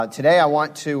Today I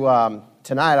want to,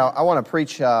 tonight I want to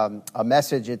preach a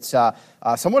message. It's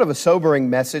somewhat of a sobering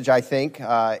message, I think,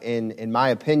 in my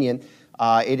opinion.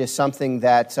 It is something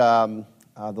that the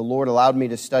Lord allowed me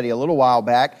to study a little while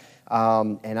back,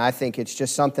 and I think it's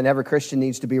just something every Christian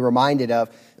needs to be reminded of.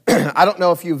 I don't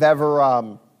know if you've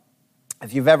ever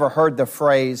heard the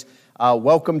phrase,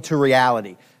 welcome to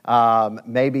reality.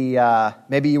 Maybe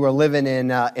you were living in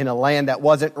a land that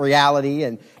wasn't reality,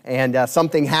 and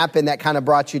something happened that kind of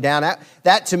brought you down.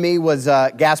 That to me was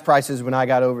gas prices when I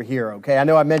got over here. Okay, I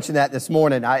know I mentioned that this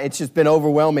morning. It's just been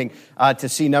overwhelming to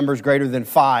see numbers greater than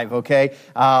 5. Okay,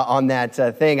 on that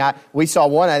thing. We saw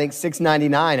one, I think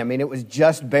 $6.99. I mean, it was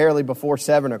just barely before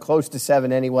 7 or close to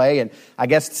 7 anyway. And I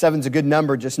guess 7's a good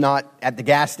number, just not at the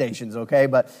gas stations. Okay,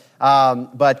 but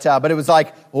it was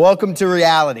like, welcome to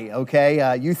reality.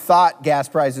 Okay, you thought gas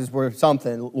prices were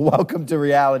something. Welcome to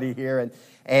reality here.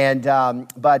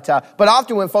 But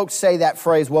often when folks say that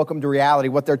phrase, welcome to reality,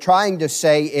 what they're trying to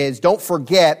say is, don't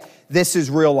forget, this is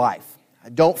real life.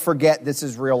 Don't forget, this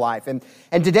is real life. And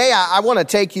today I want to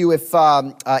take you,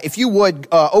 if you would,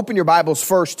 open your Bibles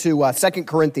first to 2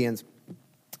 Corinthians.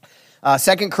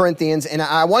 2 Corinthians, and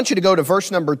I want you to go to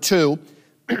verse number 2,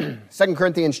 2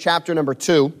 Corinthians chapter number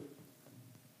 2,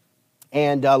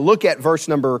 and look at verse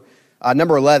number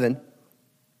 11.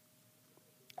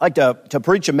 I'd like to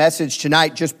preach a message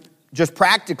tonight just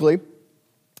practically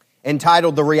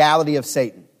entitled The Reality of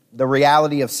Satan. The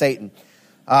Reality of Satan.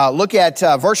 Look at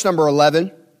verse number 11.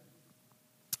 It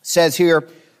says here,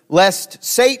 lest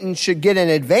Satan should get an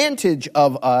advantage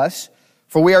of us,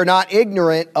 for we are not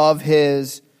ignorant of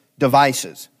his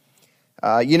devices.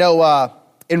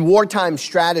 In wartime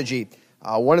strategy,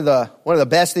 one of the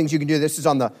best things you can do, this is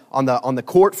on the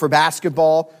court for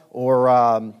basketball or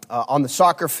on the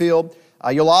soccer field.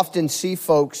 You'll often see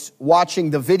folks watching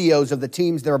the videos of the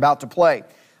teams they're about to play.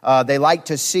 They like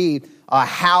to see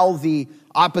how the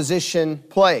opposition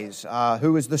plays.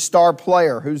 Who is the star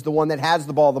player? Who's the one that has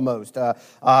the ball the most?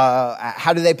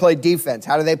 How do they play defense?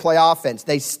 How do they play offense?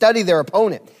 They study their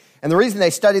opponent. And the reason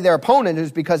they study their opponent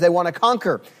is because they want to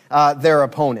conquer their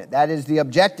opponent. That is the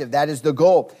objective. That is the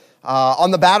goal.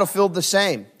 On the battlefield, the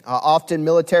same. Often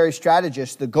military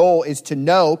strategists, the goal is to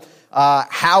know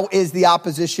how is the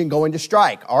opposition going to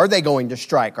strike? Are they going to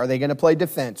strike? Are they going to play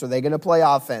defense? Are they going to play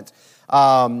offense?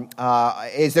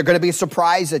 Is there going to be a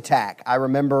surprise attack? I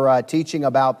remember teaching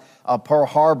about Pearl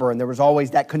Harbor, and there was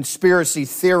always that conspiracy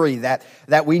theory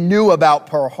that we knew about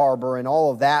Pearl Harbor and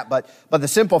all of that. But the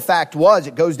simple fact was,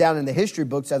 it goes down in the history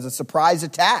books as a surprise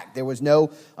attack. There was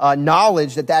no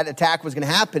knowledge that attack was going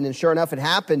to happen, and sure enough, it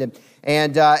happened.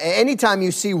 And anytime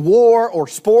you see war or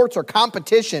sports or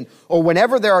competition, or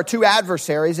whenever there are two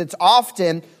adversaries, it's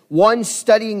often one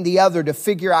studying the other to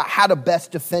figure out how to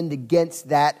best defend against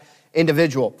that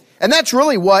individual. And that's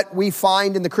really what we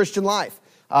find in the Christian life.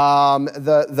 Paul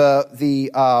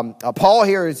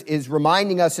here is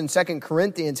reminding us in 2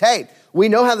 Corinthians, hey, we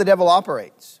know how the devil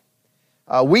operates.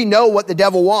 We know what the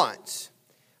devil wants.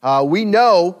 We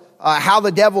know how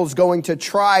the devil's going to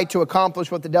try to accomplish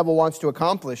what the devil wants to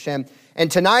accomplish. And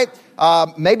tonight,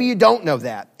 maybe you don't know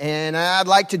that. And I'd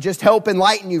like to just help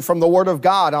enlighten you from the Word of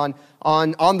God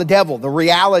on the devil, the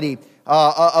reality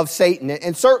of Satan,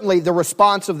 and certainly the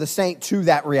response of the saint to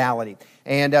that reality.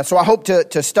 And so I hope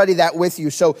to study that with you.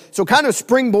 So kind of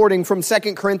springboarding from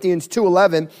 2 Corinthians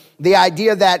 2:11, the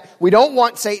idea that we don't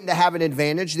want Satan to have an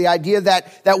advantage, the idea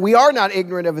that we are not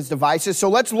ignorant of his devices. So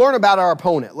let's learn about our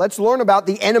opponent. Let's learn about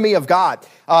the enemy of God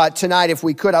tonight if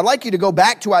we could. I'd like you to go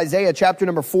back to Isaiah chapter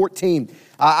number 14.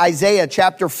 Isaiah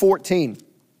chapter 14.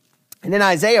 And in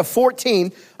Isaiah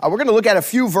 14, we're going to look at a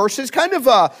few verses, kind of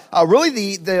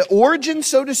really the origin,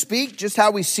 so to speak, just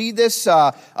how we see this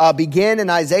begin in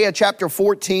Isaiah chapter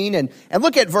 14. And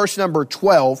look at verse number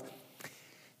 12.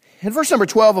 In verse number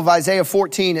 12 of Isaiah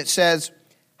 14, it says,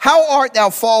 how art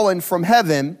thou fallen from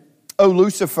heaven, O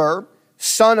Lucifer,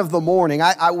 son of the morning?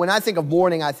 When I think of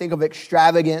morning, I think of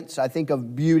extravagance. I think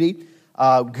of beauty.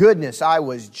 Goodness, I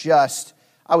was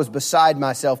beside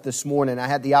myself this morning. I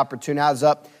had the opportunity. I was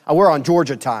up. We're on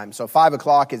Georgia time, so 5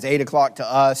 o'clock is 8 o'clock to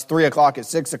us. 3 o'clock is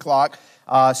 6 o'clock.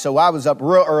 So I was up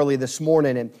real early this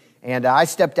morning, and I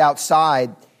stepped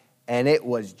outside, and it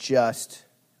was just,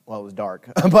 well, it was dark.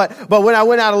 but when I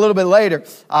went out a little bit later,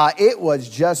 it was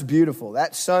just beautiful.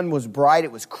 That sun was bright.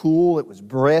 It was cool. It was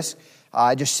brisk.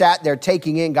 I just sat there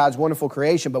taking in God's wonderful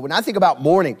creation. But when I think about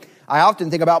morning, I often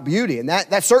think about beauty, and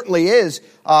that certainly is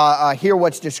here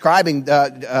what's describing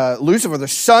Lucifer, the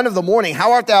son of the morning.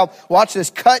 How art thou, watch this,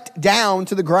 cut down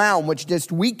to the ground, which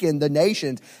didst weaken the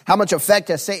nations? How much effect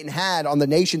has Satan had on the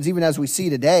nations, even as we see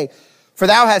today? For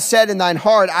thou hast said in thine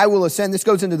heart, I will ascend. This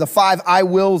goes into the 5 I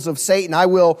wills of Satan. I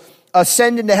will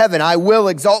ascend into heaven. I will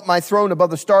exalt my throne above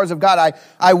the stars of God.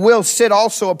 I will sit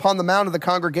also upon the mount of the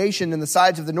congregation in the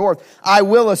sides of the north. I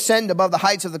will ascend above the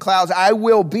heights of the clouds. I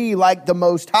will be like the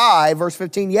Most High. Verse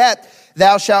 15, yet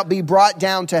thou shalt be brought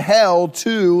down to hell,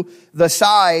 to the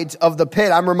sides of the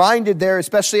pit. I'm reminded there,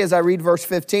 especially as I read verse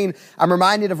 15, I'm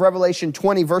reminded of Revelation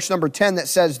 20, verse number 10, that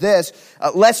says this,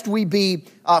 lest we be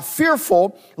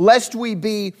fearful, lest we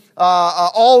be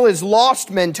all is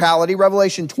lost mentality.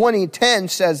 Revelation 20:10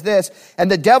 says this, and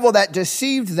the devil that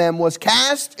deceived them was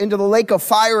cast into the lake of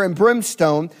fire and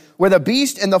brimstone, where the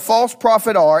beast and the false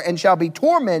prophet are, and shall be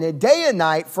tormented day and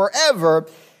night forever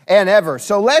and ever.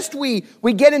 So lest we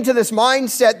get into this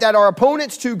mindset that our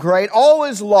opponent's too great, all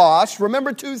is lost,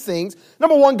 remember 2 things.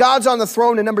 Number 1, God's on the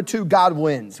throne, and number 2, God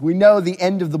wins. We know the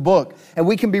end of the book, and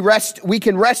we can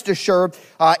rest assured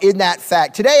in that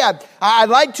fact. Today, I'd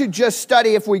like to just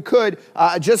study, if we could,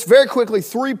 just very quickly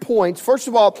 3 points. First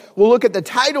of all, we'll look at the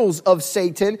titles of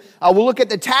Satan, we'll look at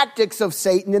the tactics of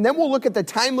Satan, and then we'll look at the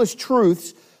timeless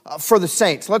truths for the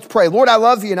saints. Let's pray. Lord, I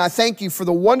love you, and I thank you for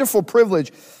the wonderful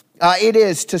privilege it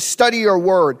is to study your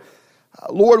word.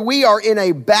 Lord, we are in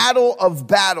a battle of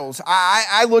battles.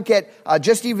 I look at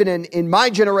just even in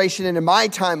my generation and in my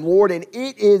time, Lord, and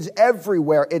it is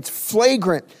everywhere. It's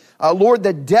flagrant. Lord,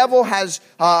 the devil has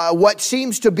what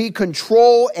seems to be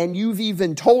control, and you've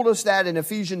even told us that in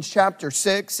Ephesians chapter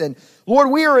 6. And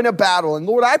Lord, we are in a battle. And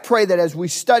Lord, I pray that as we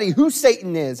study who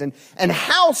Satan is and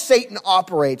how Satan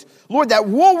operates, Lord, that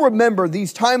we'll remember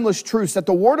these timeless truths, that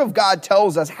the Word of God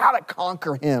tells us how to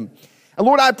conquer him. And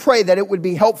Lord, I pray that it would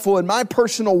be helpful in my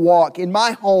personal walk, in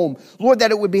my home. Lord, that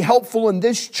it would be helpful in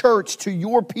this church to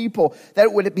your people, that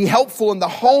it would be helpful in the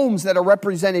homes that are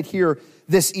represented here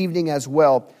this evening as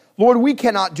well. Lord, we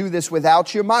cannot do this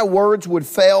without you. My words would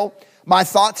fail. My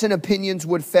thoughts and opinions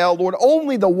would fail. Lord,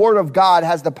 only the Word of God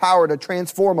has the power to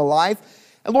transform a life.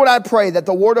 And Lord, I pray that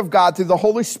the Word of God, through the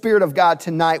Holy Spirit of God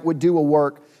tonight, would do a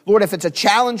work. Lord, if it's a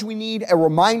challenge we need, a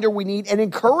reminder we need, an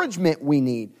encouragement we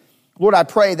need, Lord, I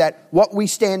pray that what we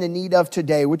stand in need of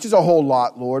today, which is a whole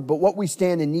lot, Lord, but what we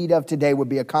stand in need of today would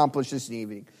be accomplished this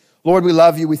evening. Lord, we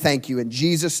love you. We thank you. In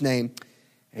Jesus' name,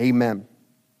 amen.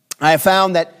 I have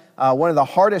found that one of the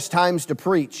hardest times to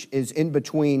preach is in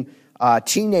between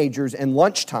teenagers and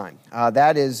lunchtime.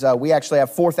 That is, we actually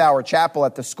have 4th hour chapel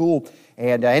at the school,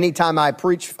 and anytime I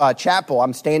preach chapel,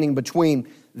 I'm standing between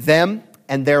them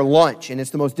and their lunch, and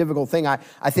it's the most difficult thing. I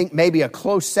think maybe a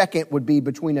close second would be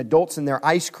between adults and their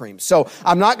ice cream. So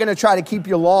I'm not going to try to keep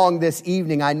you long this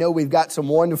evening. I know we've got some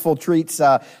wonderful treats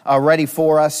ready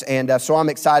for us, and so I'm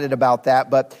excited about that.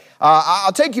 But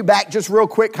I'll take you back just real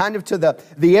quick, kind of to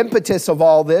the impetus of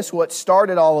all this, what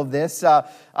started all of this.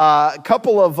 A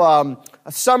couple of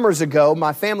summers ago,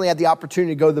 my family had the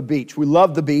opportunity to go to the beach. We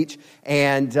love the beach,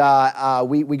 and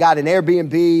we got an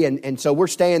Airbnb, and so we're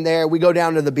staying there. We go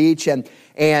down to the beach, and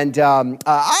we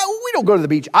don't go to the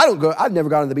beach. I've never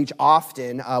gone to the beach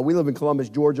often. We live in Columbus,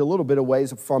 Georgia, a little bit of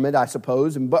ways from it, I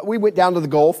suppose. But we went down to the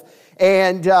Gulf,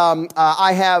 and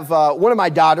I have one of my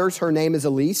daughters. Her name is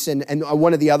Elise, and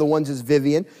one of the other ones is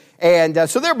Vivian. And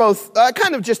so they're both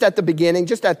kind of just at the beginning,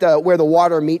 just at where the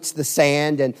water meets the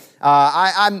sand. And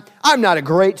I'm not a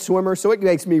great swimmer, so it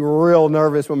makes me real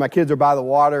nervous when my kids are by the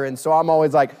water. And so I'm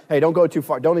always like, hey, don't go too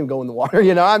far. Don't even go in the water.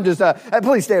 You know, I'm just,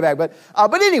 please stay back. But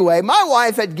anyway, my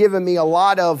wife had given me a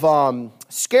lot of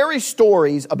scary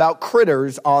stories about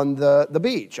critters on the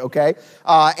beach, okay?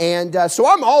 So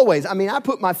I'm always, I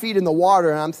put my feet in the water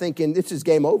and I'm thinking, this is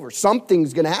game over.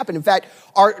 Something's going to happen. In fact,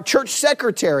 our church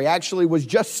secretary actually was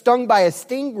just stung by a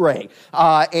stingray.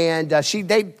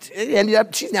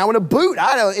 She's now in a boot.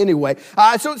 Anyway.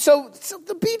 So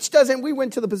the beach we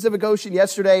went to the Pacific Ocean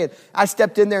yesterday and I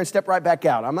stepped in there and stepped right back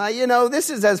out. I'm like, this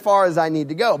is as far as I need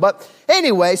to go. But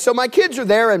anyway, so my kids are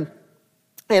there and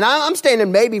I'm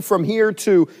standing maybe from here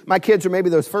to my kids are maybe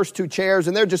those first 2 chairs,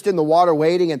 and they're just in the water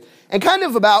waiting, and kind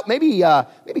of about maybe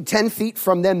 10 feet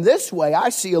from them this way, I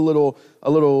see a little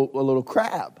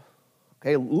crab.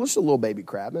 Okay, just a little baby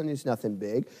crab, and it's nothing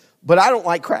big. But I don't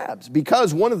like crabs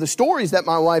because one of the stories that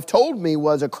my wife told me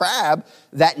was a crab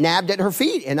that nabbed at her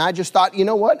feet, and I just thought, you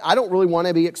know what? I don't really want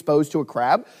to be exposed to a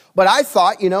crab, but I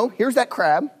thought, here's that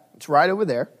crab. It's right over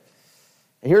there,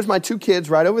 and here's my 2 kids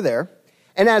right over there.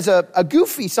 And as a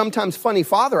goofy, sometimes funny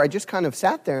father, I just kind of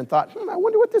sat there and thought, I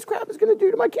wonder what this crab is going to do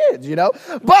to my kids,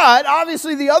 But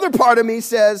obviously the other part of me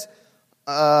says,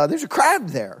 there's a crab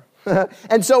there.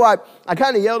 And so I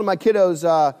kind of yelled at my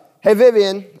kiddos, hey,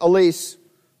 Vivian, Elise,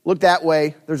 Look that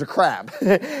way, there's a crab.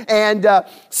 And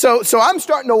so I'm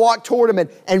starting to walk toward him,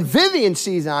 and Vivian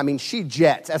sees him. I mean, she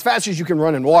jets as fast as you can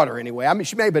run in water anyway. I mean,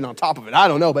 she may have been on top of it. I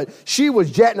don't know, but she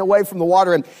was jetting away from the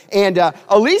water. And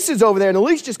Elise is over there, and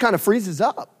Elise just kind of freezes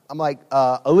up. I'm like,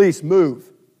 Elise, move.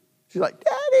 She's like,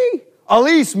 Daddy.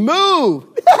 Elise, move,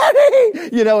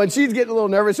 Daddy, and she's getting a little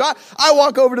nervous. So I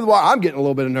walk over to the water. I'm getting a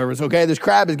little bit nervous, okay? This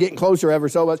crab is getting closer ever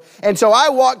so much. And so I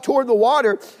walk toward the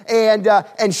water,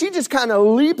 and she just kind of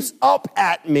leaps up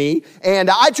at me, and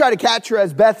I try to catch her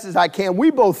as best as I can.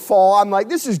 We both fall. I'm like,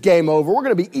 this is game over. We're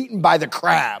going to be eaten by the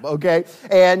crab, okay?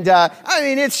 And,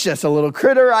 it's just a little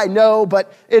critter, I know,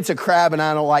 but it's a crab, and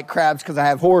I don't like crabs because I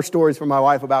have horror stories from my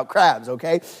wife about crabs,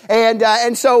 okay?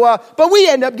 And so we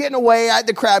end up getting away.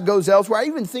 The crab goes elsewhere. I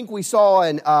even think we saw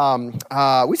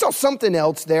something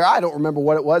else there. I don't remember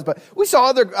what it was, but we saw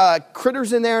other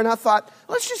critters in there, and I thought,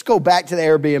 let's just go back to the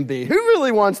Airbnb. Who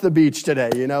really wants the beach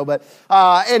today, But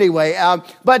anyway,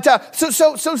 so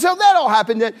that all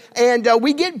happened, and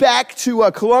we get back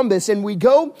to Columbus, and we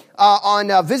go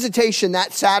on visitation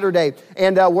that Saturday,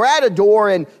 and we're at a door,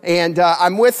 and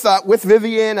I'm with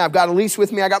Vivian. I've got Elise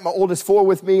with me. I got my oldest 4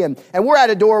 with me, and we're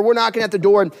at a door. We're knocking at the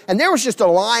door, and there was just a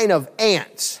line of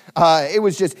ants. It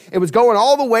was going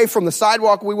all the way from the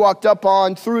sidewalk we walked up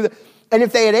on through and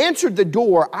if they had answered the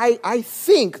door, I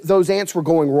think those ants were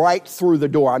going right through the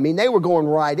door. I mean, they were going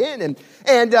right in.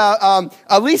 And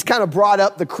Elise kind of brought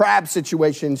up the crab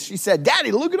situation. She said,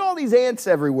 Daddy, look at all these ants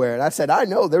everywhere. And I said, I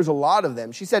know, there's a lot of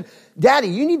them. She said, Daddy,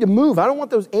 you need to move. I don't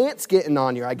want those ants getting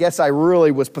on you. I guess I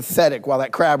really was pathetic while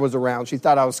that crab was around. She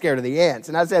thought I was scared of the ants.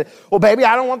 And I said, well, baby,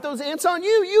 I don't want those ants on you.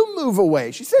 You move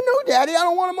away. She said, no, Daddy, I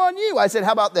don't want them on you. I said,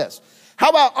 how about this?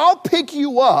 How about I'll pick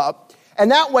you up, and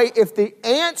that way, if the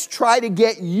ants try to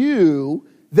get you,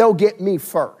 they'll get me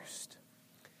first.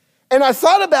 And I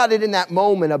thought about it in that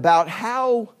moment, about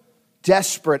how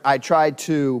desperate I tried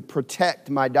to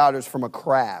protect my daughters from a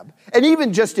crab, and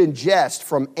even just in jest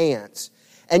from ants.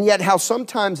 And yet how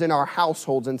sometimes in our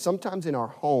households, and sometimes in our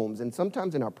homes, and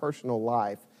sometimes in our personal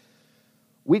life,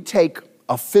 we take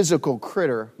a physical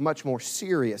critter much more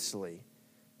seriously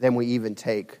than we even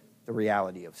take the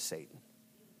reality of Satan.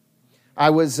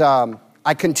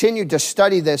 I continued to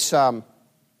study this, and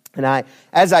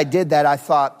as I did that, I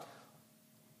thought,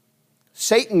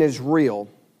 Satan is real,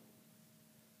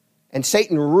 and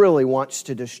Satan really wants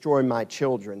to destroy my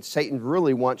children. Satan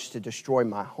really wants to destroy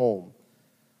my home.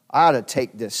 I ought to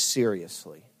take this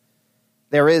seriously.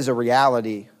 There is a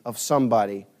reality of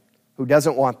somebody who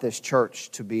doesn't want this church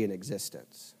to be in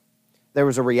existence. There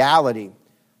is a reality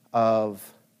of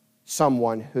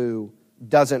someone who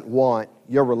doesn't want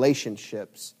your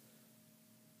relationships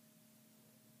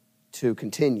to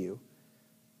continue,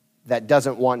 that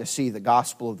doesn't want to see the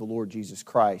gospel of the Lord Jesus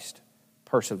Christ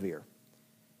persevere.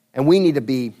 And we need to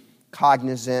be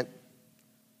cognizant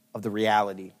of the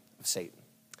reality of Satan.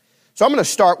 So I'm going to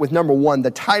start with number 1, the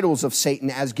titles of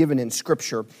Satan as given in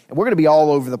Scripture. And we're going to be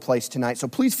all over the place tonight, so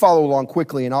please follow along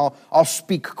quickly, and I'll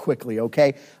speak quickly,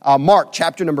 okay? Mark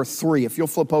chapter number 3, if you'll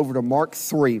flip over to Mark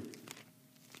 3.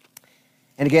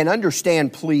 And again,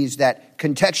 understand, please, that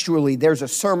contextually there's a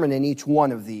sermon in each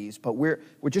one of these, but we're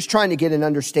just trying to get an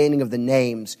understanding of the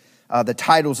names, the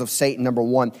titles of Satan, number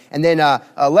 1. And then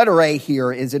letter A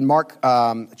here is in Mark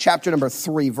chapter number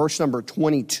 3, verse number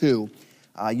 22.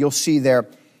 You'll see there,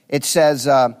 it says,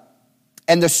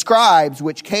 and the scribes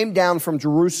which came down from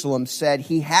Jerusalem said,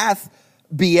 he hath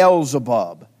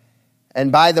Beelzebub,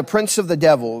 and by the prince of the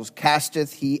devils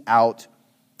casteth he out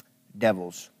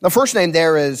devils. The first name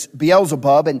there is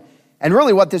Beelzebub, and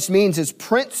really what this means is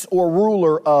prince or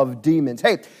ruler of demons.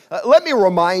 Hey, let me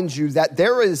remind you that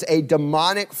there is a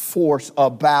demonic force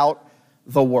about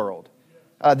the world.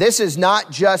 This is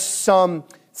not just some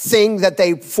thing that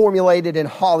they formulated in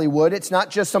Hollywood. It's not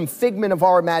just some figment of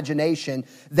our imagination.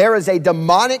 There is a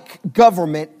demonic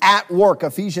government at work.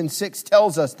 Ephesians 6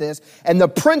 tells us this, and the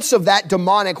prince of that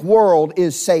demonic world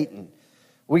is Satan.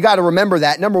 We got to remember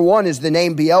that. Number 1 is the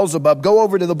name Beelzebub. Go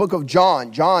over to the book of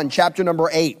John. John chapter number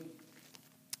 8.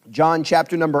 John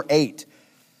chapter number 8.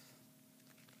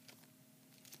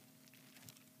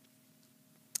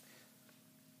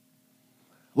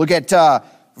 Look at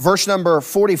verse number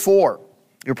 44.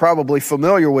 You're probably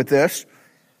familiar with this.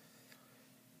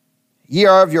 Ye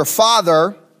are of your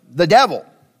father, the devil,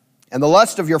 and the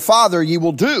lust of your father ye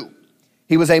will do.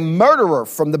 He was a murderer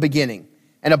from the beginning,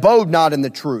 and abode not in the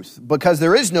truth, because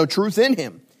there is no truth in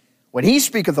him. When he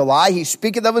speaketh a lie, he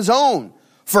speaketh of his own,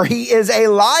 for he is a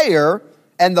liar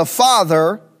and the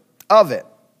father of it.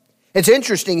 It's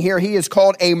interesting here, he is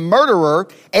called a murderer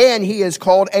and he is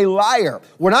called a liar.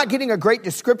 We're not getting a great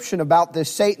description about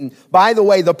this Satan. By the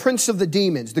way, the prince of the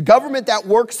demons, the government that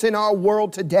works in our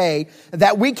world today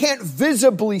that we can't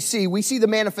visibly see. We see the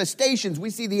manifestations, we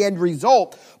see the end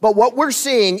result. But what we're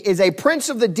seeing is a prince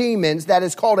of the demons that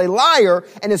is called a liar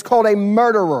and is called a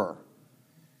murderer.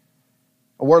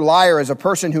 A word liar is a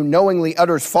person who knowingly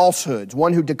utters falsehoods,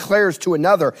 one who declares to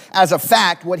another as a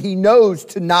fact what he knows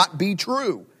to not be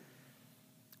true,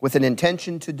 with an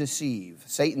intention to deceive.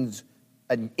 Satan's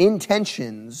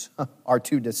intentions are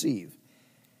to deceive.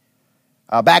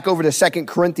 Back over to 2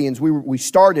 Corinthians. We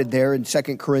started there in 2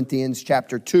 Corinthians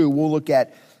chapter 2. We'll look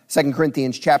at 2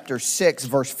 Corinthians chapter 6,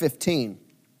 verse 15.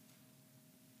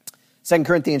 2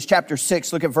 Corinthians chapter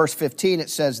 6, look at verse 15. It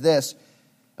says this,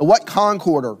 "What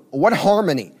concord or what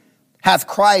harmony hath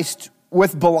Christ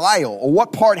with Belial? Or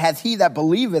what part hath he that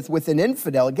believeth with an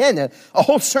infidel?" Again, a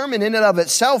whole sermon in and of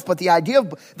itself, but the idea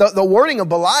of the wording of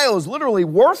Belial is literally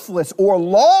worthless or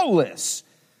lawless.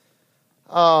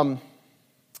 I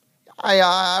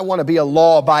want to be a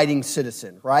law-abiding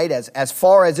citizen, right? As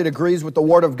far as it agrees with the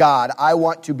Word of God, I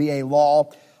want to be a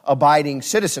law-abiding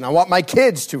citizen. I want my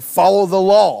kids to follow the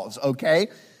laws, okay?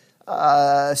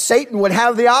 Satan would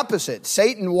have the opposite.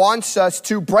 Satan wants us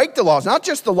to break the laws, not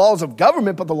just the laws of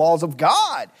government, but the laws of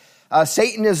God.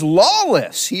 Satan is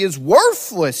lawless. He is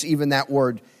worthless, even that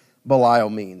word Belial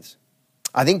means.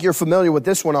 I think you're familiar with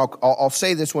this one. I'll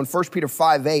say this one, 1 Peter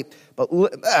 5:8.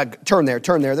 But turn there.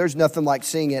 There's nothing like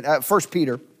seeing it. 1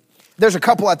 Peter. There's a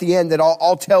couple at the end that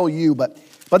I'll tell you, but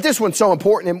this one's so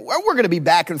important. And we're going to be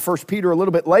back in 1 Peter a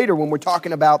little bit later when we're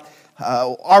talking about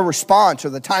our response or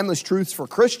the timeless truths for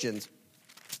Christians.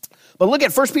 But look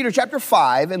at 1 Peter chapter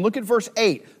 5 and look at verse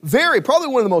 8. Probably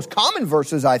one of the most common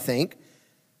verses, I think.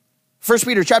 1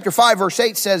 Peter chapter 5 verse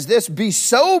 8 says this, "Be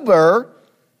sober,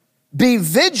 be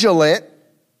vigilant,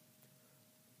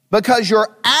 because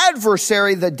your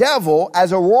adversary, the devil,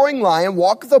 as a roaring lion,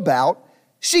 walketh about,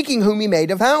 seeking whom he may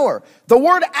devour." The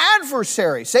word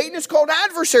adversary, Satan is called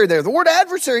adversary there. The word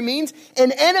adversary means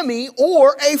an enemy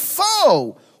or a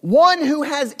foe, one who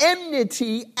has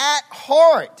enmity at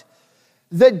heart.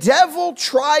 The devil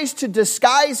tries to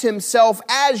disguise himself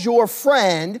as your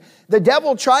friend. The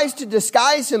devil tries to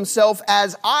disguise himself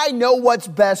as, I know what's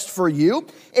best for you.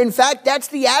 In fact, that's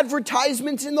the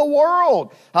advertisements in the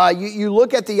world. You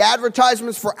look at the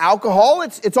advertisements for alcohol,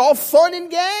 it's all fun and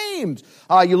games.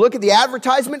 You look at the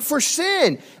advertisement for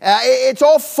sin, it's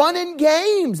all fun and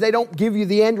games. They don't give you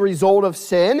the end result of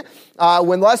sin.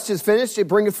 When lust is finished, it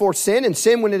bringeth forth sin, and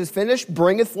sin, when it is finished,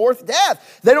 bringeth forth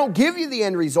death. They don't give you the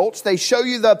end results. They show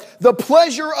you the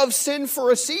pleasure of sin for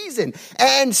a season.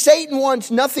 And Satan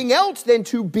wants nothing else than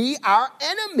to be our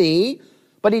enemy,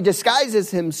 but he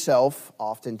disguises himself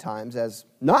oftentimes as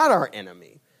not our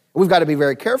enemy. We've got to be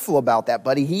very careful about that,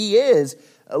 buddy. He is,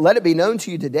 let it be known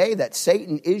to you today that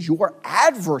Satan is your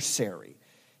adversary.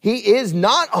 He is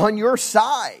not on your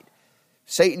side.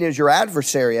 Satan is your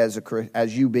adversary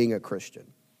as you being a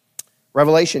Christian.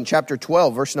 Revelation chapter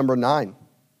 12, verse number 9.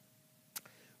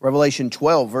 Revelation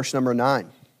 12, verse number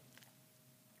 9.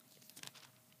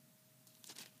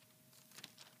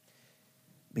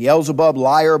 Beelzebub,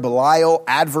 liar, Belial,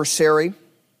 adversary.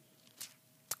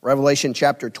 Revelation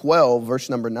chapter 12, verse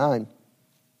number 9.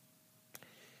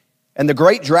 "And the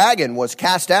great dragon was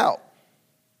cast out,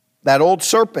 that old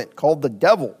serpent called the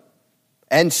devil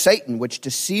and Satan, which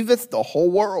deceiveth the whole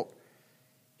world.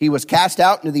 He was cast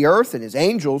out into the earth, and his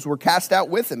angels were cast out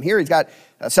with him." Here he's got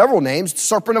several names.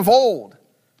 Serpent of old,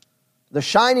 the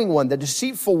shining one, the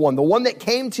deceitful one, the one that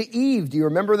came to Eve. Do you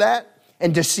remember that?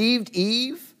 And deceived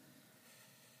Eve.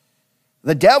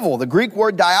 The devil, the Greek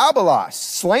word diabolos,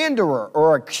 slanderer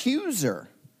or accuser.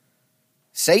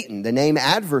 Satan, the name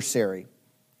adversary.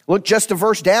 Look just a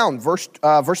verse down, verse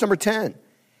number 10.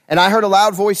 "And I heard a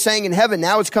loud voice saying in heaven,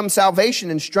 now is come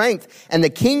salvation and strength and the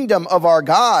kingdom of our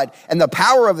God and the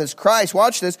power of his Christ."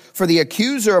 Watch this. "For the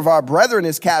accuser of our brethren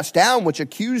is cast down, which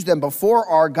accused them before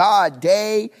our God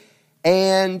day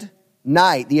and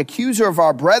night." The accuser of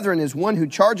our brethren is one who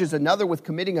charges another with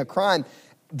committing a crime.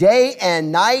 Day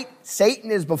and night, Satan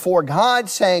is before God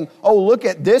saying, oh, look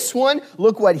at this one.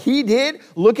 Look what he did.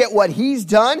 Look at what he's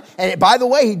done. And by the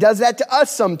way, he does that to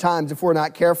us sometimes if we're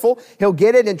not careful. He'll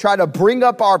get it and try to bring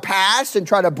up our past and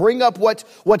try to bring up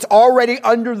what's already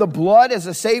under the blood as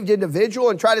a saved individual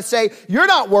and try to say, you're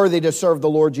not worthy to serve the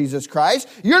Lord Jesus Christ.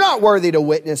 You're not worthy to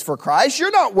witness for Christ. You're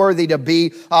not worthy to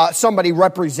be somebody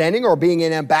representing or being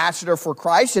an ambassador for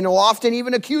Christ. And he'll often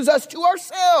even accuse us to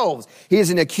ourselves. He is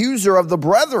an accuser of the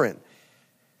brethren.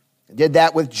 Did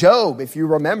that with Job, if you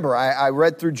remember. I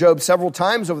read through Job several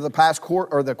times over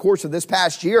the course of this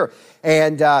past year,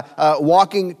 and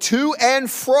walking to and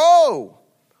fro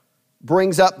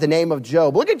brings up the name of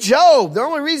Job. Look at Job. The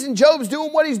only reason Job's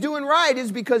doing what he's doing right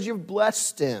is because you've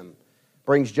blessed him.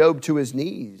 Brings Job to his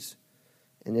knees.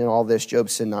 And in all this, Job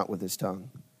sinned not with his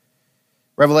tongue.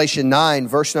 Revelation 9,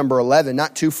 verse number 11,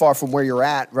 not too far from where you're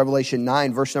at. Revelation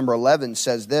 9, verse number 11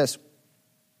 says this.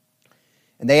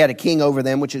 And they had a king over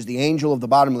them, which is the angel of the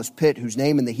bottomless pit, whose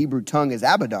name in the Hebrew tongue is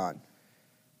Abaddon.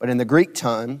 But in the Greek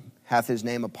tongue hath his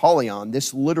name Apollyon.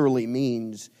 This literally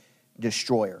means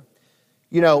destroyer.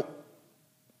 You know,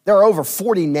 there are over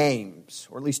 40 names,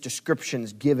 or at least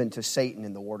descriptions, given to Satan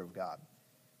in the Word of God.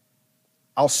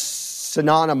 I'll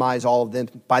synonymize all of them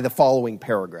by the following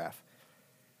paragraph.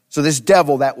 So this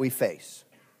devil that we face,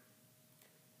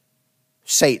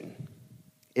 Satan,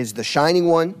 is the shining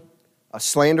one, a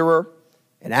slanderer,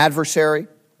 an adversary,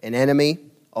 an enemy,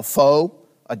 a foe,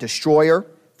 a destroyer,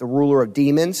 the ruler of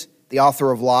demons, the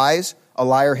author of lies, a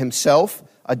liar himself,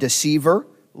 a deceiver,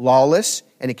 lawless,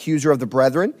 an accuser of the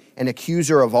brethren, an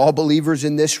accuser of all believers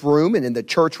in this room and in the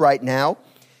church right now.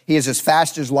 He is as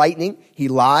fast as lightning. He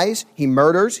lies, he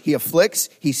murders, he afflicts,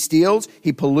 he steals,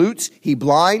 he pollutes, he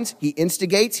blinds, he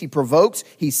instigates, he provokes,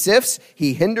 he sifts,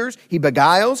 he hinders, he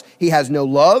beguiles, he has no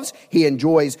loves, he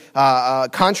enjoys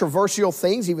controversial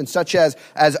things, even such as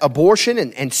abortion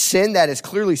and sin that is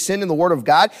clearly sin in the Word of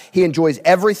God. He enjoys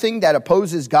everything that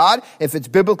opposes God. If it's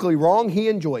biblically wrong, he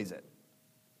enjoys it.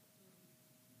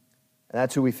 And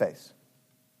that's who we face.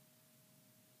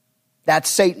 That's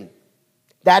Satan.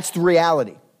 That's the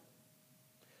reality.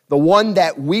 The one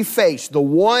that we face, the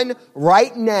one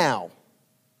right now,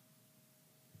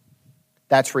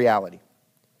 that's reality.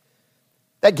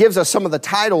 That gives us some of the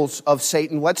titles of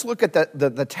Satan. Let's look at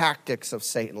the tactics of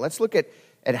Satan. Let's look at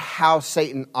how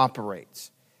Satan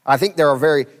operates. I think there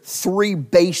are three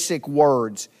basic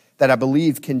words that I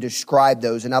believe can describe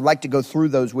those, and I'd like to go through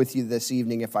those with you this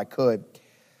evening if I could.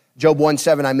 Job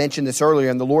 1:7, I mentioned this earlier,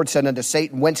 and the Lord said unto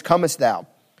Satan, Whence comest thou?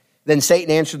 Then Satan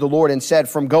answered the Lord and said,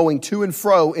 From going to and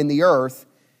fro in the earth,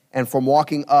 and from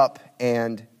walking up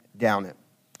and down it.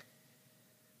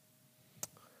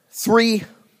 Three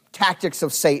tactics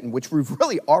of Satan, which we've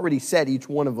really already said each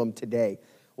one of them today.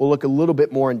 We'll look a little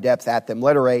bit more in depth at them.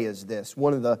 Letter A is this.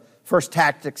 One of the first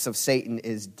tactics of Satan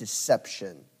is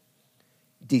deception.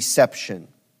 Deception.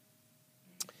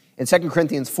 In 2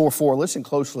 Corinthians 4:4, listen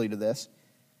closely to this.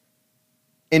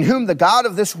 In whom the God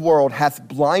of this world hath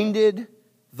blinded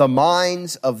the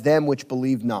minds of them which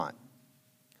believe not,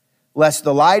 lest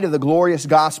the light of the glorious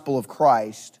gospel of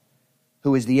Christ,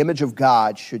 who is the image of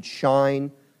God, should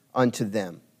shine unto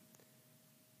them.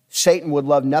 Satan would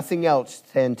love nothing else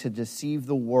than to deceive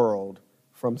the world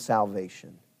from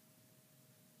salvation.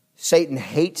 Satan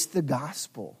hates the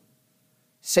gospel.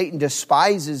 Satan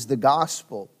despises the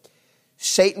gospel.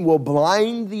 Satan will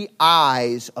blind the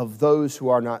eyes of those who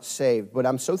are not saved. But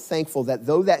I'm so thankful that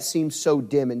though that seems so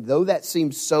dim, and though that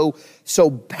seems so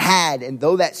bad, and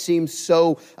though that seems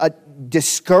so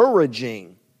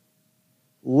discouraging,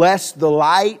 lest the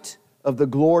light of the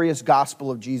glorious gospel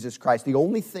of Jesus Christ, the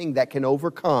only thing that can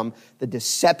overcome the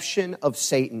deception of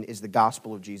Satan is the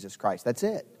gospel of Jesus Christ. That's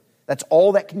it. That's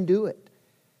all that can do it.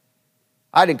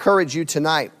 I'd encourage you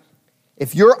tonight,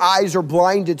 if your eyes are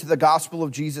blinded to the gospel of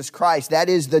Jesus Christ, that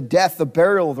is the death, the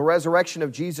burial, the resurrection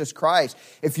of Jesus Christ.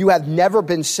 If you have never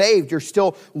been saved, you're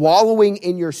still wallowing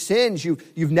in your sins,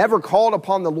 you've never called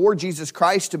upon the Lord Jesus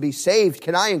Christ to be saved,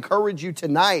 can I encourage you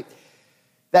tonight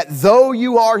that though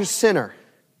you are a sinner,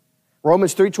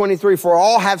 Romans 3:23, for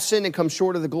all have sinned and come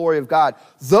short of the glory of God.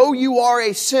 Though you are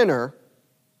a sinner,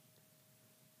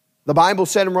 the Bible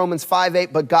said in Romans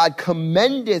 5:8, but God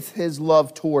commendeth his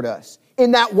love toward us,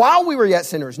 in that while we were yet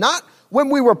sinners, not when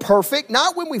we were perfect,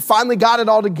 not when we finally got it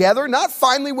all together, not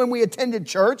finally when we attended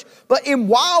church, but in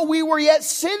while we were yet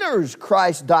sinners,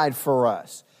 Christ died for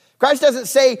us. Christ doesn't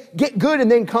say, get good and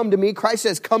then come to me. Christ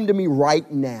says, come to me right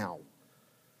now.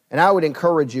 And I would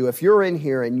encourage you, if you're in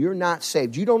here and you're not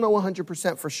saved, you don't know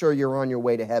 100% for sure you're on your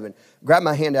way to heaven, grab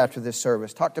my hand after this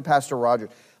service. Talk to Pastor Roger.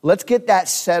 Let's get that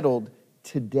settled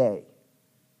today.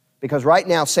 Because right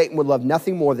now, Satan would love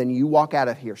nothing more than you walk out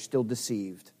of here still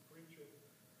deceived.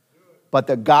 But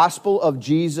the gospel of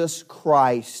Jesus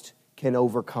Christ can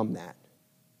overcome that.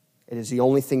 It is the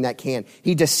only thing that can.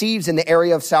 He deceives in the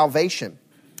area of salvation.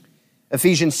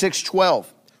 Ephesians 6:12.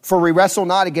 For we wrestle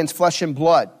not against flesh and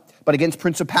blood, but against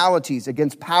principalities,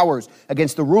 against powers,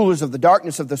 against the rulers of the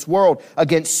darkness of this world,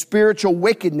 against spiritual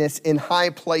wickedness in high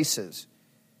places.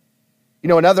 You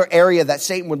know, another area that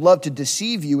Satan would love to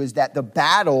deceive you is that the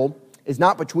battle is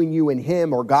not between you and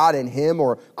him or God and him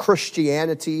or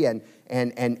Christianity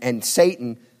and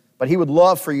Satan, but he would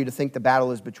love for you to think the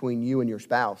battle is between you and your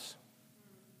spouse.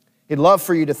 He'd love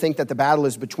for you to think that the battle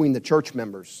is between the church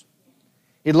members.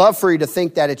 He'd love for you to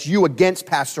think that it's you against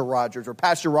Pastor Rogers or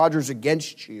Pastor Rogers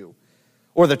against you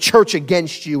or the church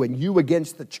against you and you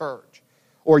against the church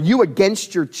or you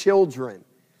against your children.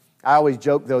 I always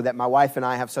joke, though, that my wife and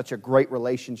I have such a great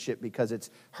relationship because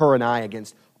it's her and I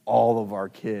against all of our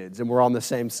kids, and we're on the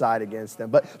same side against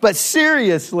them. But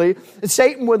seriously,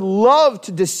 Satan would love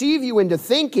to deceive you into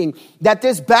thinking that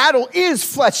this battle is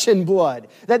flesh and blood,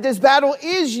 that this battle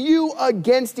is you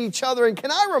against each other. And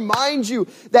can I remind you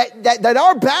that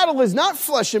our battle is not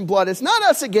flesh and blood. It's not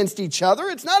us against each other.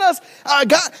 It's not us.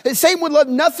 God, Satan would love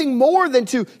nothing more than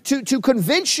to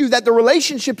convince you that the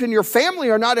relationships in your family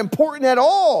are not important at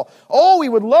all. Oh, he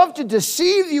would love to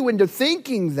deceive you into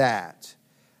thinking that.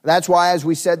 That's why, as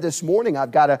we said this morning, I've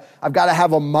got to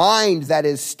have a mind that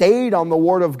is stayed on the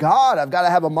Word of God. I've got to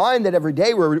have a mind that every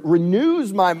day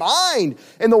renews my mind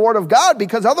in the Word of God,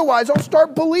 because otherwise I'll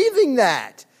start believing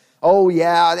that. Oh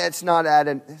yeah, it's not that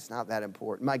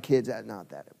important. My kids, that's not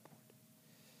that important.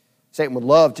 Satan would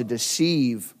love to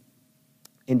deceive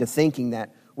into thinking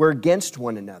that we're against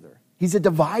one another. He's a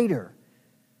divider.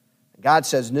 God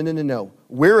says, no.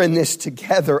 We're in this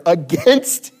together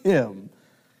against him,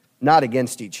 not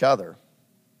against each other.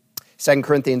 2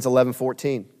 Corinthians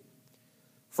 11:14.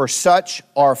 For such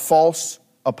are false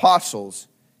apostles,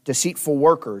 deceitful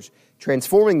workers,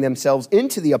 transforming themselves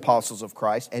into the apostles of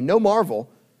Christ, and no marvel,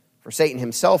 for Satan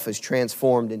himself is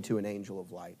transformed into an angel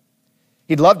of light.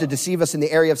 He'd love to deceive us in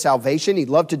the area of salvation. He'd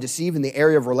love to deceive in the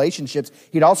area of relationships.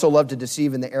 He'd also love to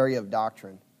deceive in the area of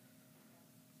doctrine.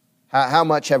 How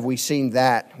much have we seen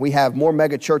that? We have more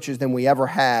mega churches than we ever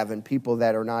have, and people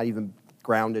that are not even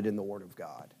grounded in the Word of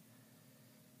God.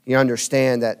 You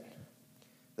understand that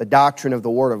the doctrine of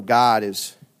the Word of God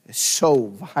is so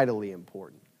vitally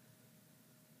important.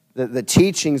 The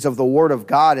teachings of the Word of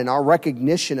God and our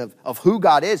recognition of who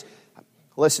God is.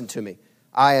 Listen to me.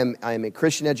 I am in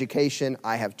Christian education.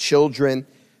 I have children.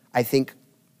 I think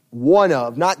one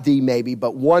of, not the maybe,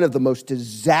 but one of the most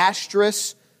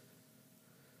disastrous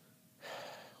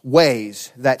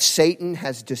ways that Satan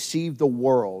has deceived the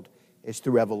world is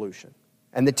through evolution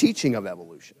and the teaching of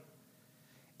evolution.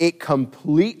 It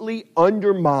completely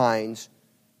undermines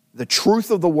the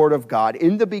truth of the Word of God.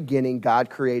 In the beginning, God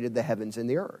created the heavens and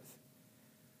the earth.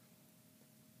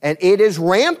 And it is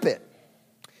rampant.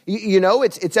 You know,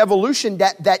 it's evolution,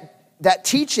 that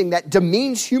teaching that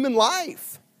demeans human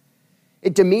life.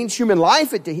 It demeans human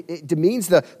life. It demeans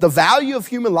the value of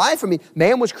human life. I mean,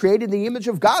 man was created in the image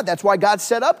of God. That's why God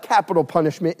set up capital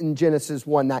punishment in Genesis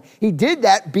 1:9. He did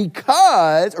that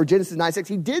because, or Genesis 9:6,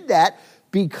 he did that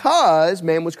because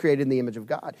man was created in the image of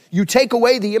God. You take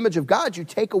away the image of God, you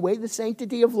take away the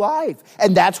sanctity of life.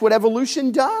 And that's what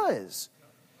evolution does.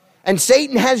 And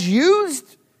Satan has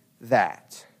used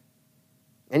that.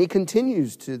 And he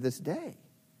continues to this day.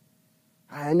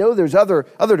 I know there's other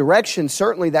directions,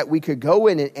 certainly, that we could go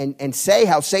in and say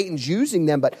how Satan's using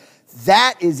them, but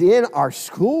that is in our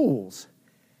schools.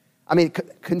 I mean,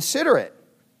 consider it.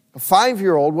 A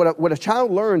 5-year-old, what a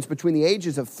child learns between the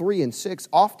ages of 3 and 6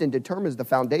 often determines the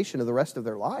foundation of the rest of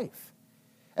their life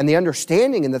and the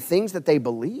understanding and the things that they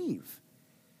believe.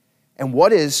 And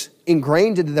what is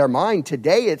ingrained into their mind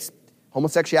today, it's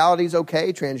homosexuality is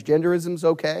okay, transgenderism is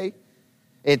okay,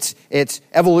 it's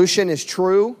evolution is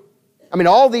true. I mean,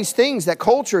 all these things that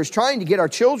culture is trying to get our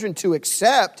children to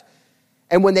accept,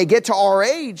 and when they get to our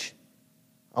age,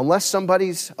 unless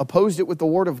somebody's opposed it with the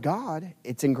Word of God,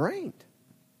 it's ingrained.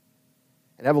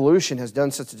 And evolution has done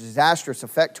such a disastrous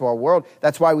effect to our world.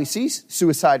 That's why we see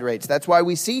suicide rates. That's why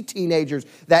we see teenagers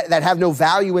that have no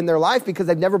value in their life because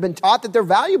they've never been taught that they're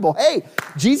valuable. Hey,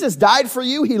 Jesus died for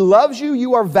you. He loves you.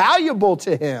 You are valuable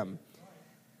to him.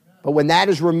 But when that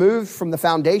is removed from the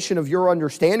foundation of your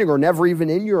understanding, or never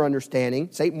even in your understanding,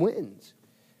 Satan wins.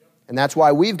 And that's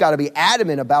why we've got to be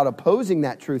adamant about opposing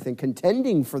that truth and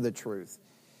contending for the truth.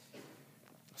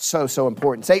 So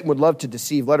important. Satan would love to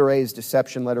deceive. Letter A is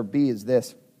deception. Letter B is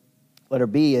this. Letter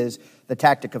B is the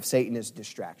tactic of Satan is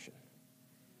distraction.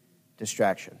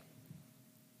 Distraction.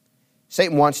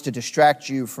 Satan wants to distract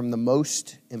you from the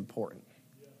most important.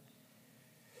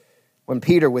 When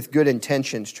Peter, with good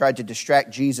intentions, tried to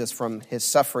distract Jesus from his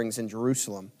sufferings in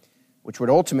Jerusalem, which would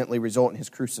ultimately result in his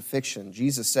crucifixion,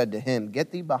 Jesus said to him,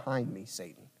 "Get thee behind me,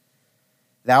 Satan.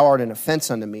 Thou art an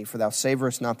offense unto me, for thou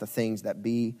savorest not the things that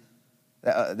be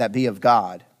of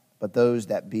God, but those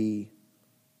that be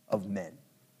of men."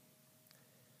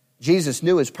 Jesus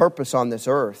knew his purpose on this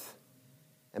earth,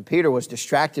 and Peter was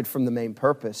distracted from the main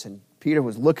purpose, and Peter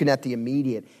was looking at the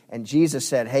immediate, and Jesus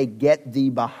said, hey, get thee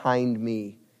behind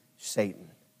me, Satan.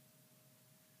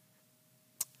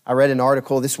 I read an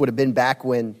article, this would have been back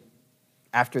when,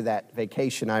 after that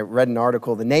vacation, I read an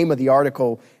article. The name of the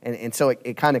article, and so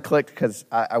it kind of clicked because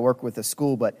I work with a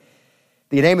school, but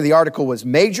the name of the article was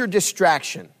Major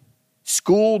Distraction.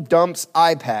 School dumps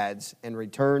iPads and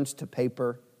returns to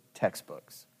paper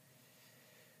textbooks.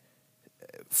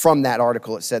 From that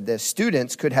article, it said this: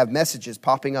 students could have messages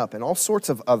popping up and all sorts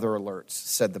of other alerts,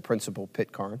 said the principal,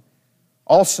 Pitcairn.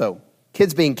 Also,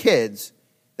 kids being kids,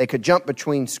 they could jump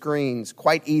between screens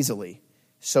quite easily,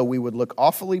 so we would look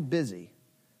awfully busy,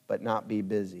 but not be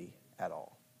busy at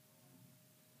all.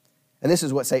 And this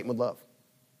is what Satan would love.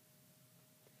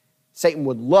 Satan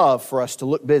would love for us to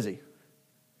look busy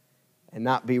and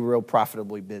not be real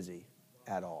profitably busy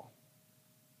at all.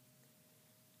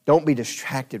 Don't be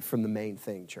distracted from the main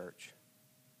thing, church.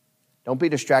 Don't be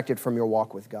distracted from your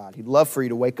walk with God. He'd love for you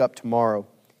to wake up tomorrow,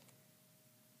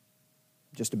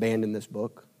 just abandon this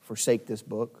book, forsake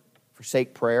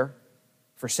prayer,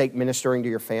 forsake ministering to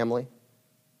your family,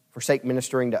 forsake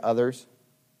ministering to others.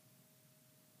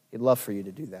 He'd love for you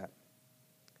to do that.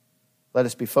 Let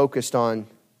us be focused on,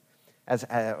 as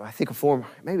I think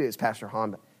maybe it was Pastor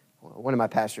Hahn, but one of my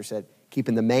pastors said,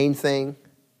 keeping the main thing,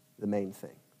 the main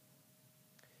thing.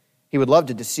 He would love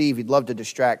to deceive. He'd love to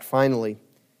distract. Finally,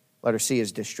 letter C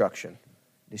is destruction.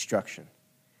 Destruction.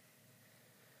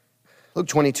 Luke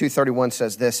 22:31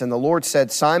 says this, and the Lord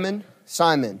said, Simon,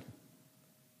 Simon,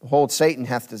 behold, Satan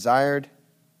hath desired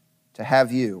to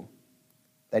have you,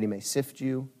 that he may sift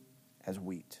you as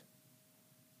wheat.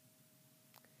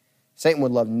 Satan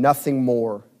would love nothing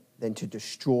more than to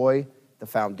destroy the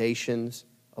foundations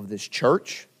of this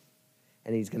church.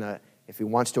 And if he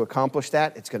wants to accomplish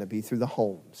that, it's going to be through the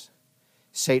homes.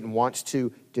 Satan wants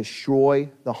to destroy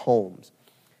the homes.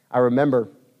 I remember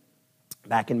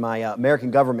back in my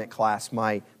American government class,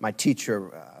 my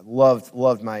teacher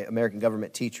loved my American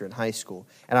government teacher in high school.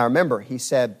 And I remember he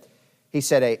said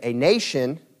a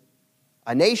nation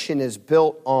is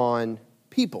built on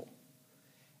people.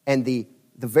 And the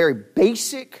very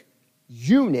basic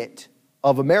unit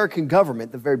of American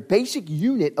government, the very basic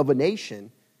unit of a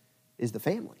nation is the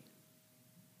family.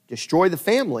 Destroy the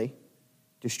family,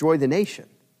 destroy the nation.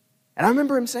 And I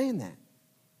remember him saying that.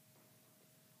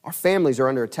 Our families are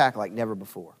under attack like never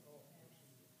before.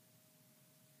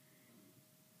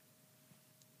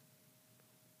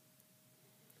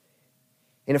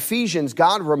 In Ephesians,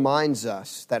 God reminds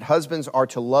us that husbands are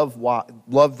to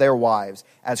love their wives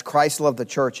as Christ loved the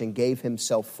church and gave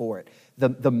himself for it.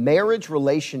 The marriage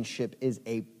relationship is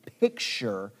a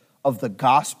picture of the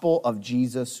gospel of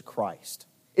Jesus Christ.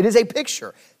 It is a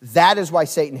picture. That is why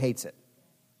Satan hates it.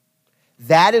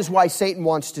 That is why Satan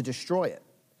wants to destroy it.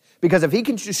 Because if he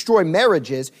can destroy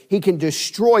marriages, he can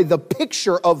destroy the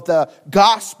picture of the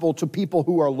gospel to people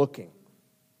who are looking.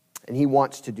 And he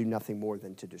wants to do nothing more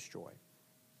than to destroy.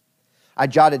 I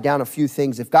jotted down a few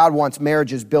things. If God wants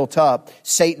marriages built up,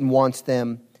 Satan wants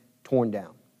them torn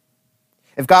down.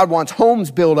 If God wants homes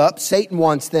built up, Satan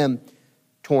wants them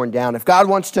torn down. If God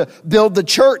wants to build the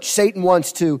church, Satan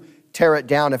wants to tear it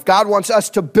down. If God wants us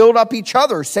to build up each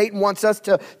other, Satan wants us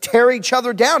to tear each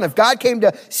other down. If God came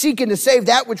to seek and to save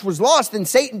that which was lost, then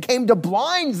Satan came to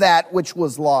blind that which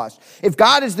was lost. If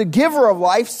God is the giver of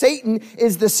life, Satan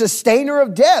is the sustainer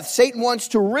of death. Satan wants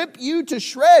to rip you to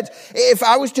shreds. If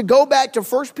I was to go back to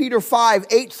 1 Peter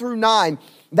 5:8-9,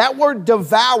 that word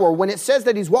devour, when it says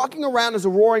that he's walking around as a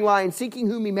roaring lion, seeking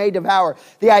whom he may devour,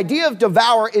 the idea of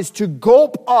devour is to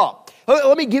gulp up.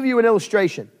 Let me give you an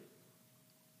illustration.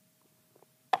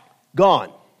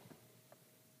 Gone.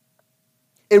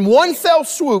 In one fell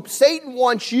swoop, Satan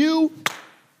wants you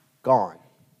gone.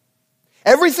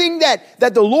 Everything that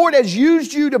the Lord has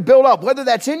used you to build up, whether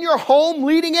that's in your home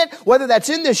leading it, whether that's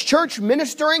in this church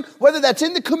ministering, whether that's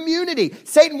in the community,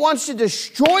 Satan wants to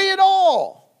destroy it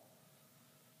all.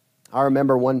 I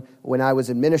remember when I was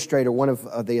administrator, one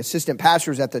of the assistant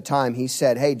pastors at the time, he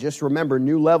said, hey, just remember,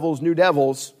 new levels, new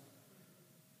devils.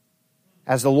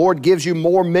 As the Lord gives you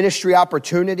more ministry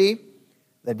opportunity,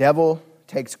 the devil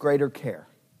takes greater care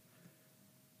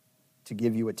to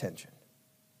give you attention.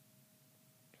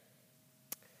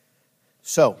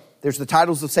 So, there's the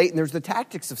titles of Satan, there's the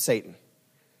tactics of Satan.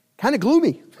 Kind of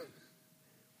gloomy.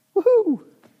 Woohoo!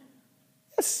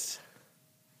 Yes.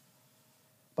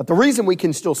 But the reason we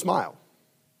can still smile,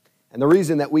 and the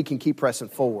reason that we can keep pressing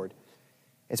forward,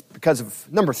 is because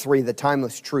of, number 3, the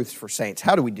timeless truths for saints.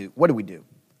 How do we do? What do we do?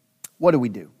 What do we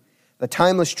do? The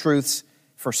timeless truths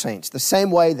for saints. The same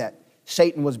way that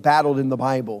Satan was battled in the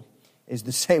Bible is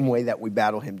the same way that we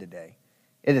battle him today.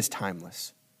 It is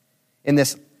timeless. In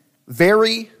this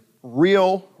very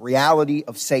real reality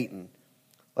of Satan,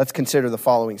 let's consider the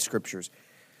following scriptures.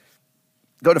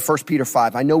 Go to 1 Peter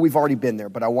 5. I know we've already been there,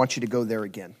 but I want you to go there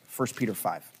again. 1 Peter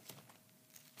 5.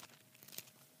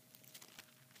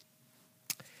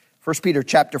 1 Peter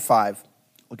chapter 5,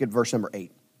 look at verse number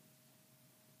 8.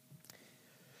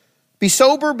 Be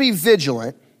sober, be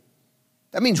vigilant.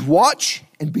 That means watch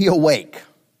and be awake.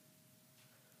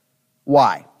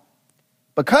 Why?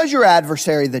 Because your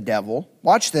adversary, the devil,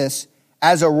 watch this,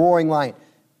 as a roaring lion.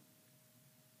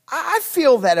 I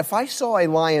feel that if I saw a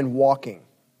lion walking,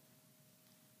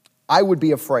 I would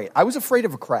be afraid. I was afraid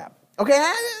of a crab. Okay,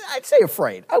 I'd say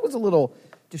afraid. I was a little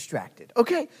distracted.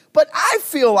 Okay, but I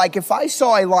feel like if I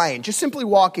saw a lion just simply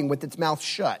walking with its mouth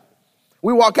shut,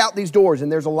 we walk out these doors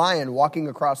and there's a lion walking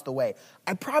across the way,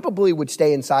 I probably would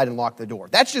stay inside and lock the door.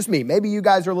 That's just me. Maybe you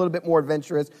guys are a little bit more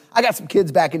adventurous. I got some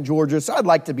kids back in Georgia, so I'd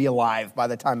like to be alive by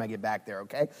the time I get back there,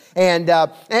 okay? And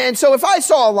so if I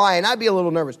saw a lion, I'd be a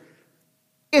little nervous,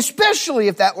 especially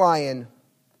if that lion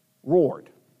roared.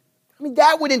 I mean,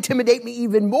 that would intimidate me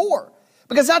even more.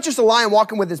 Because it's not just a lion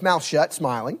walking with his mouth shut,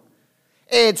 smiling.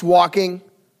 It's walking,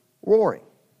 roaring.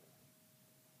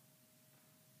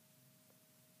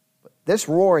 But this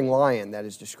roaring lion that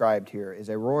is described here is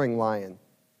a roaring lion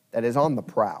that is on the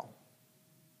prowl,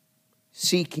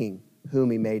 seeking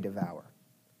whom he may devour.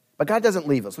 But God doesn't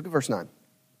leave us. Look at verse 9.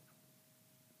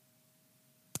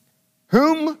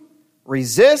 Whom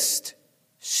resist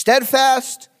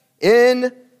steadfast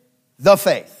in the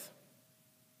faith.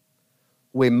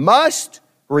 We must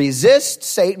resist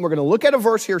Satan. We're going to look at a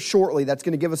verse here shortly that's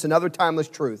going to give us another timeless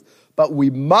truth. But we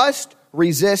must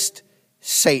resist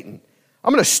Satan.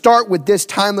 I'm going to start with this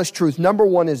timeless truth. Number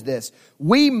one is this.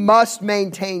 We must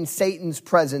maintain Satan's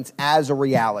presence as a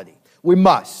reality. We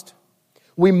must.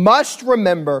 We must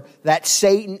remember that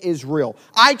Satan is real.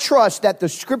 I trust that the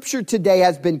scripture today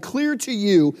has been clear to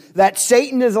you that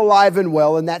Satan is alive and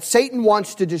well and that Satan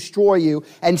wants to destroy you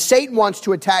and Satan wants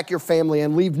to attack your family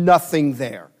and leave nothing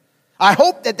there. I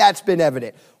hope that that's been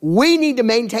evident. We need to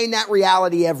maintain that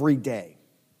reality every day.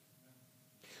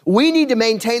 We need to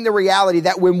maintain the reality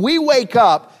that when we wake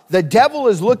up, the devil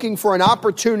is looking for an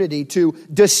opportunity to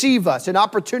deceive us, an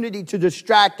opportunity to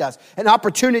distract us, an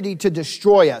opportunity to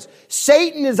destroy us.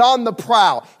 Satan is on the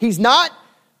prowl. He's not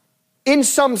in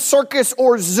some circus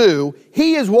or zoo.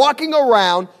 He is walking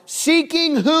around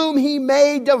seeking whom he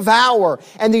may devour.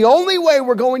 And the only way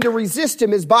we're going to resist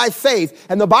him is by faith.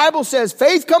 And the Bible says,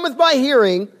 faith cometh by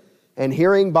hearing, and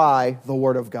hearing by the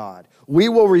word of God. We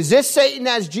will resist Satan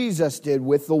as Jesus did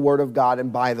with the word of God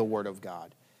and by the word of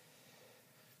God.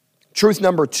 Truth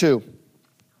number 2.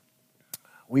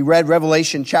 We read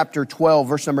Revelation chapter 12,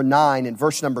 verse number 9 and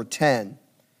verse number 10.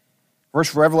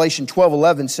 Revelation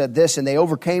 12:11 said this, and they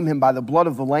overcame him by the blood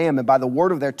of the Lamb and by the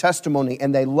word of their testimony,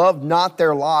 and they loved not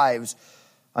their lives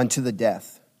unto the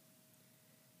death.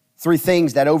 3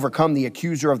 things that overcome the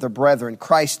accuser of the brethren: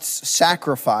 Christ's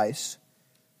sacrifice,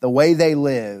 the way they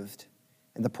lived,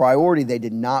 and the priority they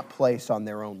did not place on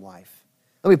their own life.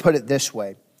 Let me put it this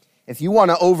way. If you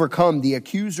want to overcome the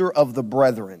accuser of the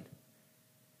brethren,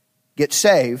 get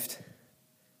saved,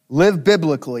 live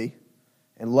biblically,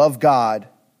 and love God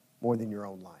more than your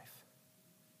own life.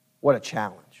 What a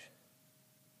challenge.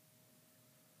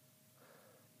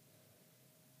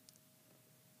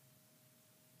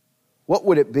 What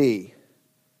would it be?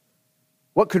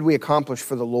 What could we accomplish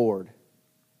for the Lord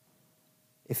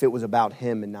if it was about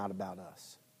him and not about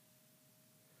us?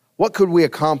 What could we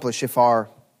accomplish if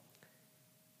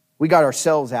we got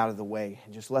ourselves out of the way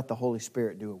and just let the Holy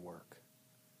Spirit do a work?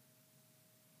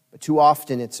 But too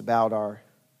often it's about our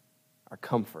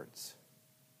comforts.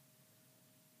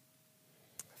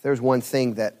 If there's one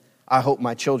thing that I hope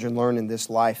my children learn in this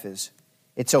life is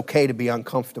it's okay to be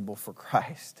uncomfortable for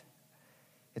Christ.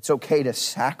 It's okay to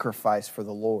sacrifice for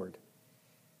the Lord.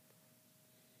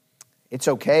 It's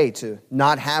okay to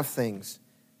not have things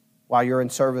while you're in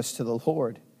service to the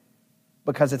Lord,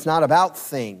 because it's not about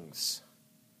things.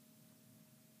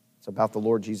 It's about the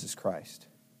Lord Jesus Christ.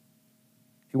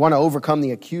 If you want to overcome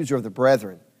the accuser of the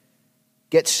brethren,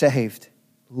 get saved,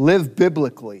 live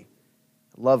biblically,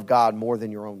 love God more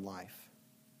than your own life.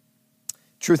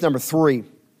 Truth number 3,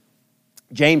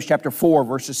 James chapter 4,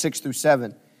 verses 6 through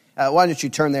 7. Why don't you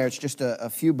turn there? It's just a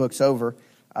few books over.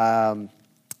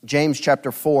 James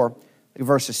chapter 4.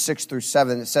 Verses 6 through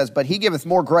 7, it says, but he giveth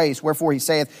more grace, wherefore he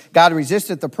saith, God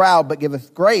resisteth the proud, but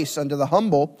giveth grace unto the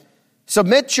humble.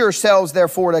 Submit yourselves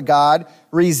therefore to God,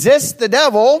 resist the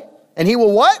devil, and he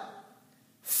will what?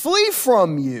 Flee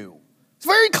from you. It's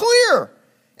very clear.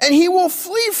 And he will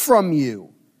flee from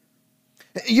you.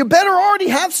 You better already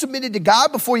have submitted to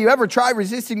God before you ever try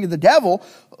resisting to the devil.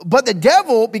 But the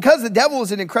devil, because the devil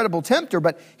is an incredible tempter,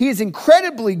 but he is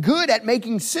incredibly good at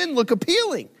making sin look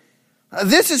appealing.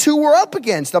 This is who we're up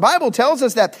against. The Bible tells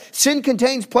us that sin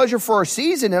contains pleasure for a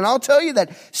season, and I'll tell you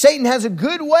that Satan has a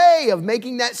good way of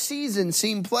making that season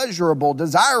seem pleasurable,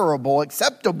 desirable,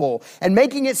 acceptable, and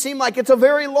making it seem like it's a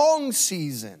very long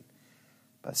season.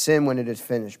 But sin, when it is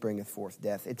finished, bringeth forth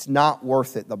death. It's not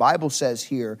worth it. The Bible says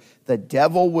here, the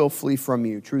devil will flee from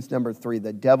you. Truth number 3,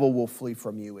 the devil will flee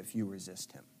from you if you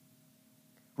resist him.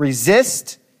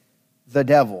 Resist the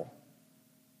devil.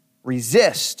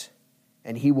 Resist,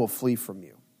 and he will flee from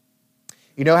you.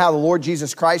 You know how the Lord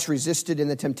Jesus Christ resisted in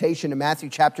the temptation in Matthew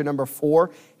chapter number 4?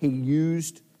 He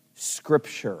used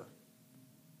Scripture.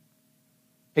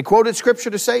 He quoted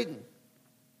Scripture to Satan.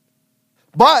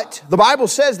 But the Bible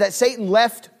says that Satan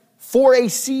left for a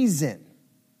season.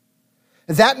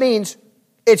 That means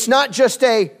it's not just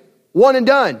a one and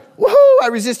done. Woohoo, I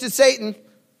resisted Satan.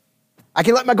 I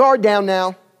can let my guard down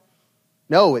now.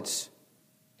 No,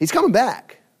 he's coming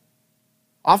back.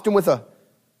 Often with a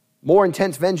more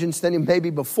intense vengeance than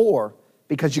maybe before,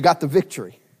 because you got the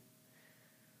victory.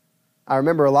 I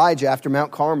remember Elijah after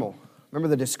Mount Carmel. Remember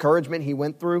the discouragement he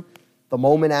went through the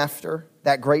moment after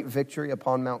that great victory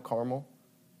upon Mount Carmel?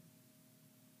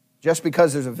 Just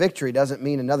because there's a victory doesn't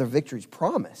mean another victory is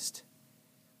promised.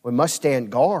 We must stand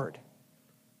guard.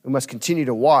 We must continue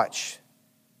to watch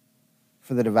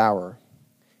for the devourer.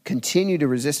 Continue to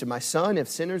resist him. My son, if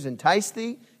sinners entice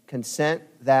thee, consent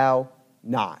thou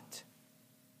not.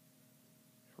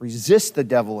 Resist the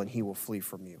devil and he will flee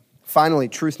from you. Finally,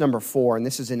 truth number 4, and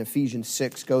this is in Ephesians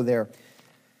 6. Go there.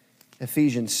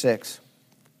 Ephesians 6.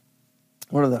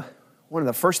 One of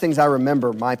the first things I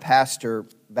remember my pastor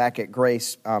back at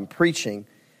Grace preaching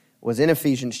was in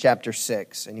Ephesians chapter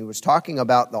 6. And he was talking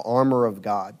about the armor of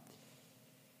God.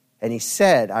 And he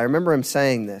said, I remember him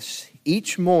saying this,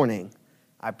 each morning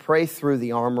I pray through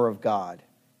the armor of God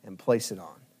and place it on.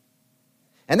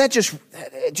 And I just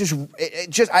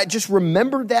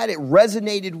remembered that. It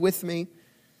resonated with me.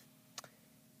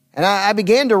 And I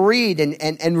began to read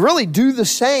and really do the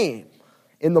same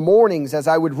in the mornings as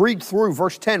I would read through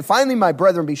verse 10. Finally, my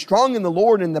brethren, be strong in the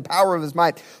Lord and in the power of his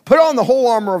might. Put on the whole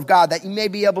armor of God that you may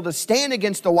be able to stand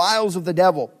against the wiles of the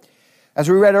devil. As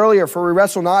we read earlier, for we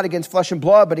wrestle not against flesh and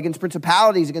blood, but against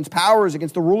principalities, against powers,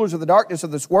 against the rulers of the darkness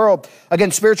of this world,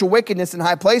 against spiritual wickedness in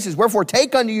high places. Wherefore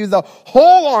take unto you the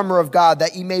whole armor of God,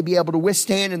 that ye may be able to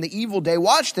withstand in the evil day.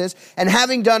 Watch this. And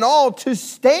having done all, to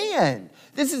stand.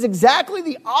 This is exactly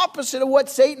the opposite of what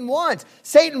Satan wants.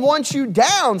 Satan wants you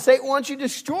down. Satan wants you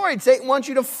destroyed. Satan wants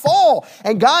you to fall.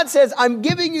 And God says, I'm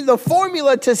giving you the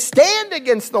formula to stand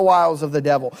against the wiles of the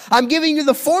devil. I'm giving you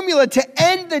the formula to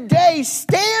end the day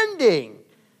standing.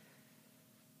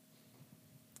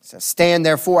 It says, stand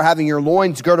therefore, having your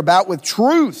loins girt about with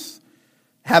truth,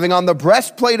 having on the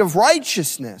breastplate of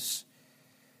righteousness,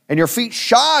 and your feet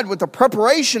shod with the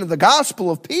preparation of the gospel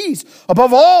of peace.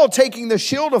 Above all, taking the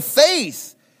shield of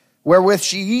faith, wherewith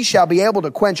ye shall be able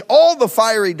to quench all the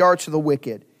fiery darts of the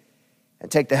wicked. And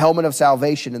take the helmet of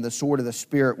salvation and the sword of the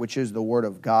Spirit, which is the word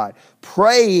of God.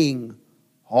 Praying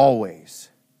always,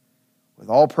 with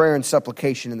all prayer and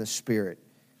supplication in the Spirit.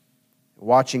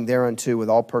 Watching thereunto with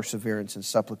all perseverance and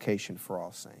supplication for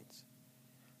all saints.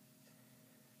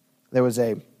 There was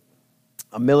a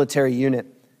military unit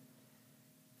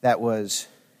that was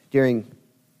during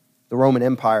the Roman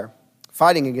Empire,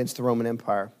 fighting against the Roman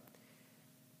Empire.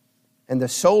 And the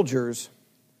soldiers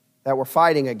that were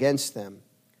fighting against them,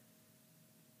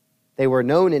 they were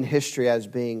known in history as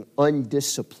being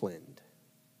undisciplined.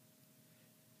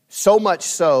 So much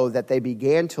so that they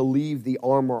began to leave the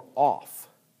armor off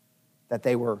that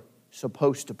they were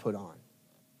supposed to put on.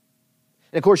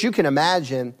 And of course, you can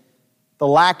imagine the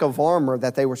lack of armor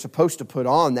that they were supposed to put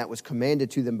on that was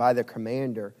commanded to them by their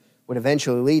commander would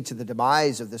eventually lead to the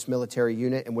demise of this military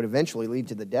unit and would eventually lead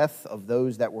to the death of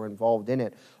those that were involved in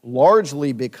it,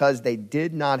 largely because they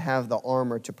did not have the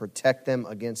armor to protect them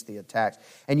against the attacks.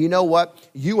 And you know what?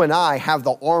 You and I have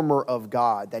the armor of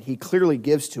God that he clearly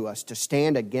gives to us to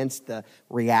stand against the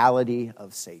reality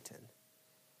of Satan.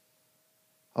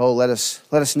 Oh, let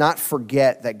us not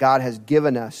forget that God has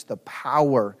given us the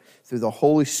power through the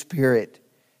Holy Spirit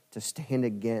to stand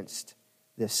against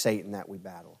this Satan that we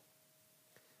battle.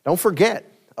 Don't forget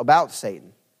about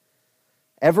Satan.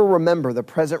 Ever remember the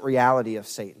present reality of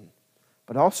Satan,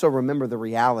 but also remember the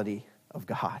reality of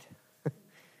God.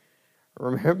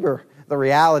 Remember the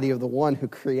reality of the one who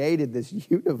created this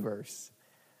universe.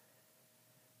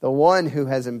 The one who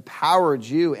has empowered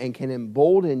you and can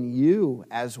embolden you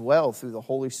as well through the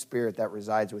Holy Spirit that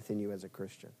resides within you as a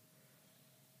Christian.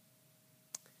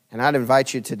 And I'd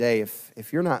invite you today,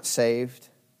 if you're not saved,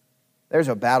 there's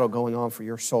a battle going on for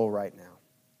your soul right now.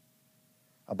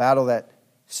 A battle that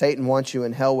Satan wants you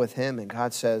in hell with him, and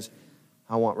God says,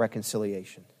 I want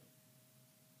reconciliation.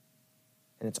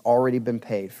 And it's already been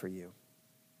paid for you.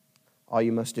 All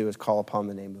you must do is call upon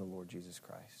the name of the Lord Jesus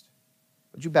Christ.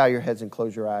 Would you bow your heads and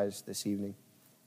close your eyes this evening?